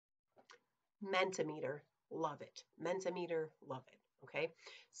Mentimeter, love it. Mentimeter, love it. Okay,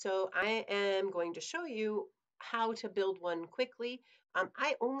 so I am going to show you how to build one quickly.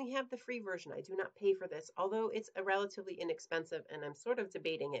 I only have the free version. I do not pay for this, although it's a relatively inexpensive and I'm sort of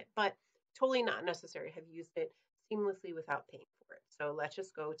debating it, but totally not necessary. Have used it seamlessly without paying for it. So let's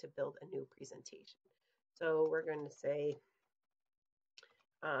just go to build a new presentation. So we're going to say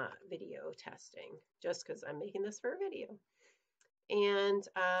video testing, just because I'm making this for a video. And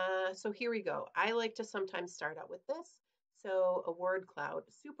so here we go. I like to sometimes start out with this. So a word cloud,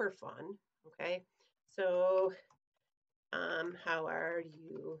 super fun. Okay. So how are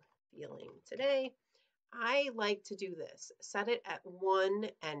you feeling today? I like to do this. Set it at one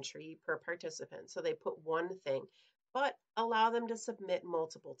entry per participant. So they put one thing, but allow them to submit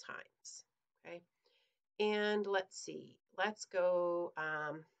multiple times. Okay. And let's see. Let's go.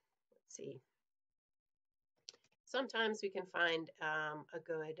 Let's see. Sometimes we can find a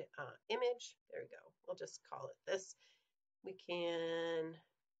good image. There we go. We'll just call it this. We can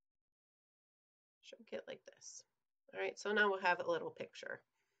show it like this. All right, so now we'll have a little picture.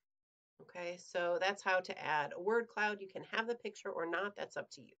 Okay, so that's how to add a word cloud. You can have the picture or not, that's up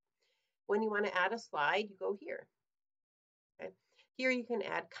to you. When you want to add a slide, you go here. Okay, here you can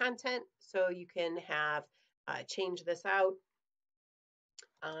add content, so you can have change this out.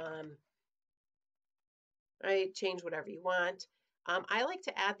 Right, change whatever you want. I like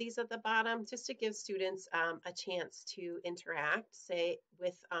to add these at the bottom just to give students a chance to interact, say,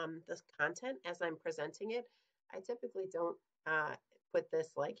 with the content as I'm presenting it. I typically don't put this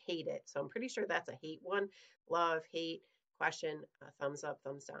like hate it. So I'm pretty sure that's a hate one. Love, hate, question, thumbs up,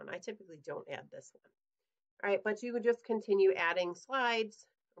 thumbs down. I typically don't add this one. All right, but you would just continue adding slides.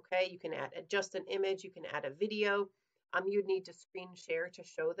 Okay, you can add just an image. You can add a video. You'd need to screen share to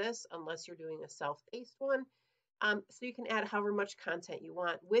show this unless you're doing a self-paced one. So you can add however much content you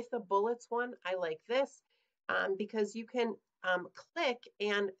want. With the bullets one, I like this because you can click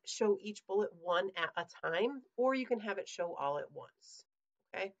and show each bullet one at a time, or you can have it show all at once.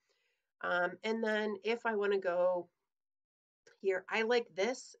 Okay. And then if I want to go here, I like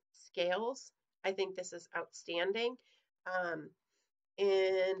this scales. I think this is outstanding.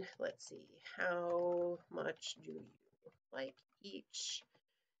 And let's see, how much do you like each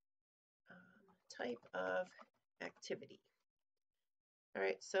type of activity? All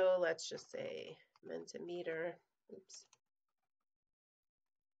right, so let's just say Mentimeter, oops,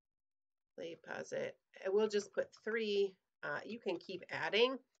 play, pause it. We'll just put 3. You can keep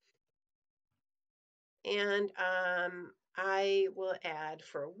adding. And I will add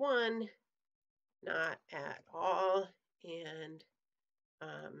for 1, not at all, and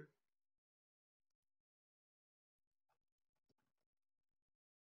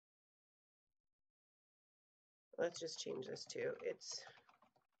let's just change this to it's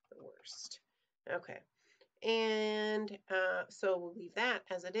the worst. Okay. And so we'll leave that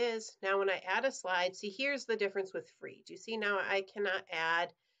as it is. Now when I add a slide, see here's the difference with free. Do you see now I cannot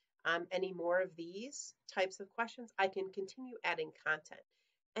add any more of these types of questions? I can continue adding content.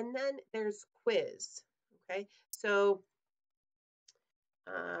 And then there's quiz, okay? So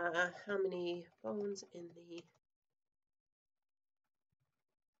how many bones in the...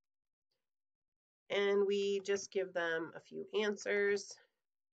 And we just give them a few answers.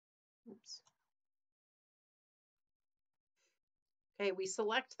 Oops. Okay, we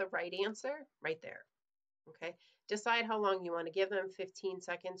select the right answer right there. Okay, decide how long you want to give them, 15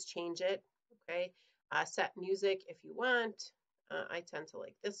 seconds, change it. Okay, set music if you want. I tend to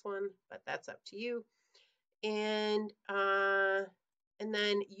like this one, but that's up to you. And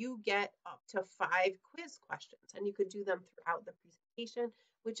then you get up to 5 quiz questions, and you could do them throughout the presentation,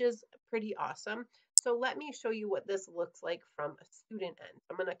 which is pretty awesome. So let me show you what this looks like from a student end.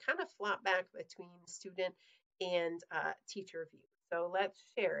 I'm going to kind of flop back between student and teacher view. So let's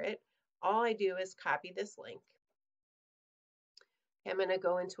share it. All I do is copy this link. Okay, I'm going to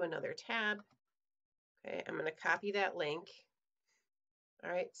go into another tab. Okay, I'm going to copy that link.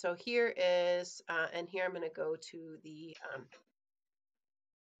 All right, so here is, and here I'm going to go to the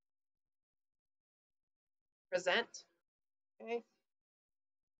present. Okay.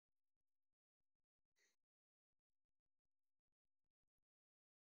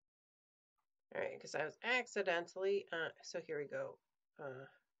 All right, because I was accidentally, so here we go,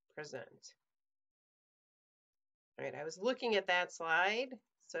 present. All right, I was looking at that slide,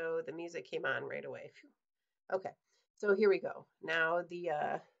 so the music came on right away. Phew. Okay, so here we go. Now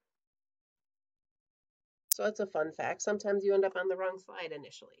so it's a fun fact. Sometimes you end up on the wrong slide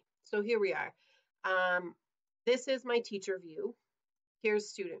initially. So here we are. This is my teacher view. Here's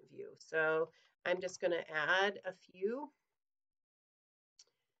student view. So I'm just going to add a few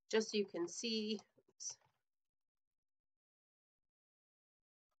just so you can see. Oops.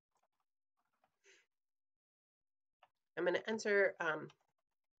 I'm going to enter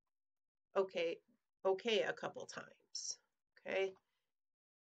okay a couple times. Okay,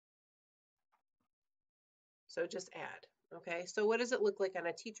 so just add. Okay, so what does it look like on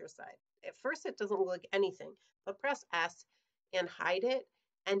a teacher side? At first it doesn't look like anything, but press S and hide it.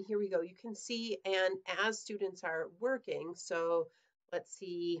 And here we go. You can see, and as students are working, so let's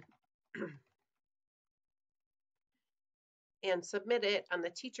see, and submit it on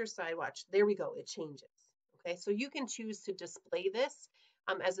the teacher side, watch, there we go, it changes. Okay, so you can choose to display this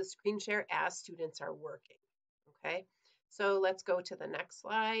as a screen share as students are working. Okay, so let's go to the next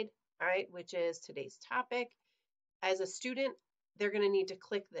slide, all right, which is today's topic. As a student, they're going to need to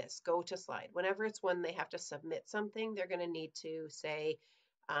click this, go to slide. Whenever it's when they have to submit something, they're going to need to say,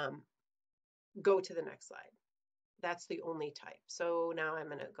 go to the next slide. That's the only type. So now I'm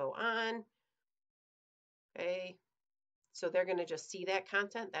going to go on. Okay, so they're going to just see that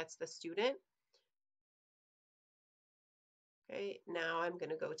content. That's the student. Okay, now I'm going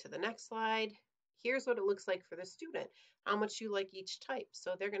to go to the next slide. Here's what it looks like for the student, how much you like each type.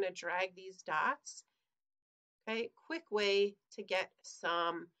 So they're going to drag these dots. Okay, quick way to get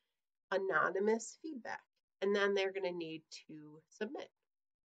some anonymous feedback. And then they're going to need to submit.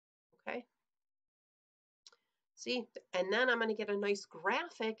 Okay. See, and then I'm going to get a nice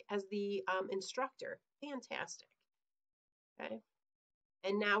graphic as the instructor. Fantastic. Okay.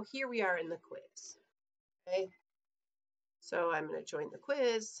 And now here we are in the quiz. Okay. So I'm going to join the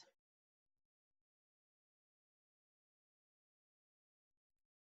quiz.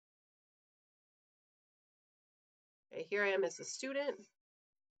 Okay, here I am as a student.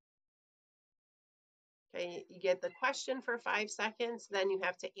 Okay, you get the question for 5 seconds, then you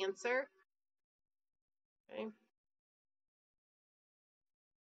have to answer. Okay.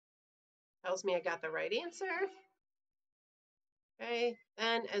 Tells me I got the right answer. Okay,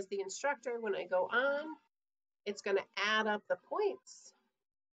 then as the instructor, when I go on, it's going to add up the points.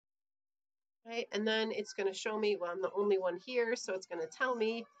 Okay, and then it's going to show me, well, I'm the only one here, so it's going to tell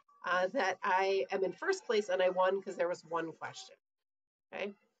me that I am in first place and I won because there was one question.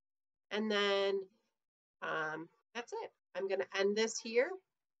 Okay, and then that's it. I'm going to end this here.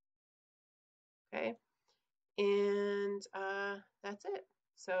 Okay, and that's it.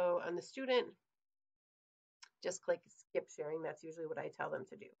 So on the student, just click skip sharing. That's usually what I tell them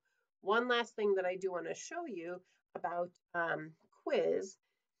to do. One last thing that I do want to show you about quiz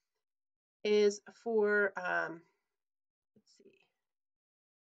is for, let's see,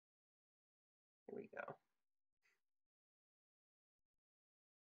 here we go.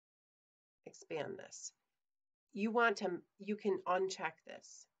 Expand this. You can uncheck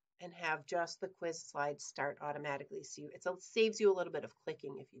this and have just the quiz slides start automatically. So it saves you a little bit of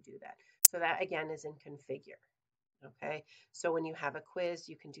clicking if you do that. So that again is in configure. Okay, so when you have a quiz,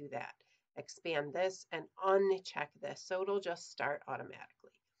 you can do that. Expand this and uncheck this, so it'll just start automatically.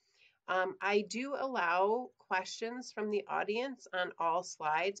 I do allow questions from the audience on all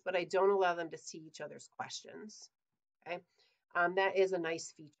slides, but I don't allow them to see each other's questions. Okay, that is a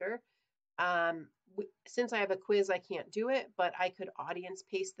nice feature. Since I have a quiz, I can't do it, but I could audience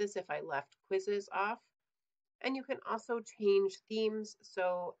paste this if I left quizzes off. And you can also change themes.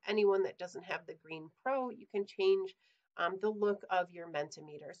 So anyone that doesn't have the Green Pro, you can change the look of your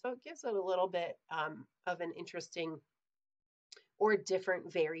Mentimeter. So it gives it a little bit of an interesting or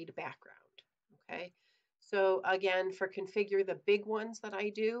different varied background. Okay. So again, for configure the big ones that I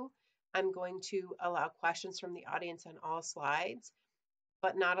do, I'm going to allow questions from the audience on all slides,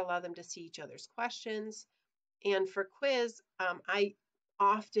 but not allow them to see each other's questions. And for quiz, I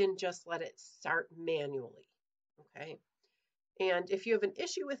often just let it start manually. Okay. And if you have an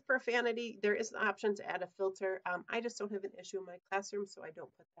issue with profanity, there is an option to add a filter. I just don't have an issue in my classroom, so I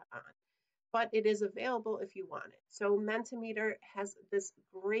don't put that on. But it is available if you want it. So Mentimeter has these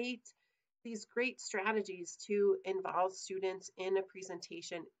great strategies to involve students in a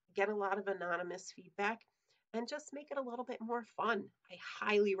presentation, get a lot of anonymous feedback, and just make it a little bit more fun. I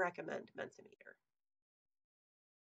highly recommend Mentimeter.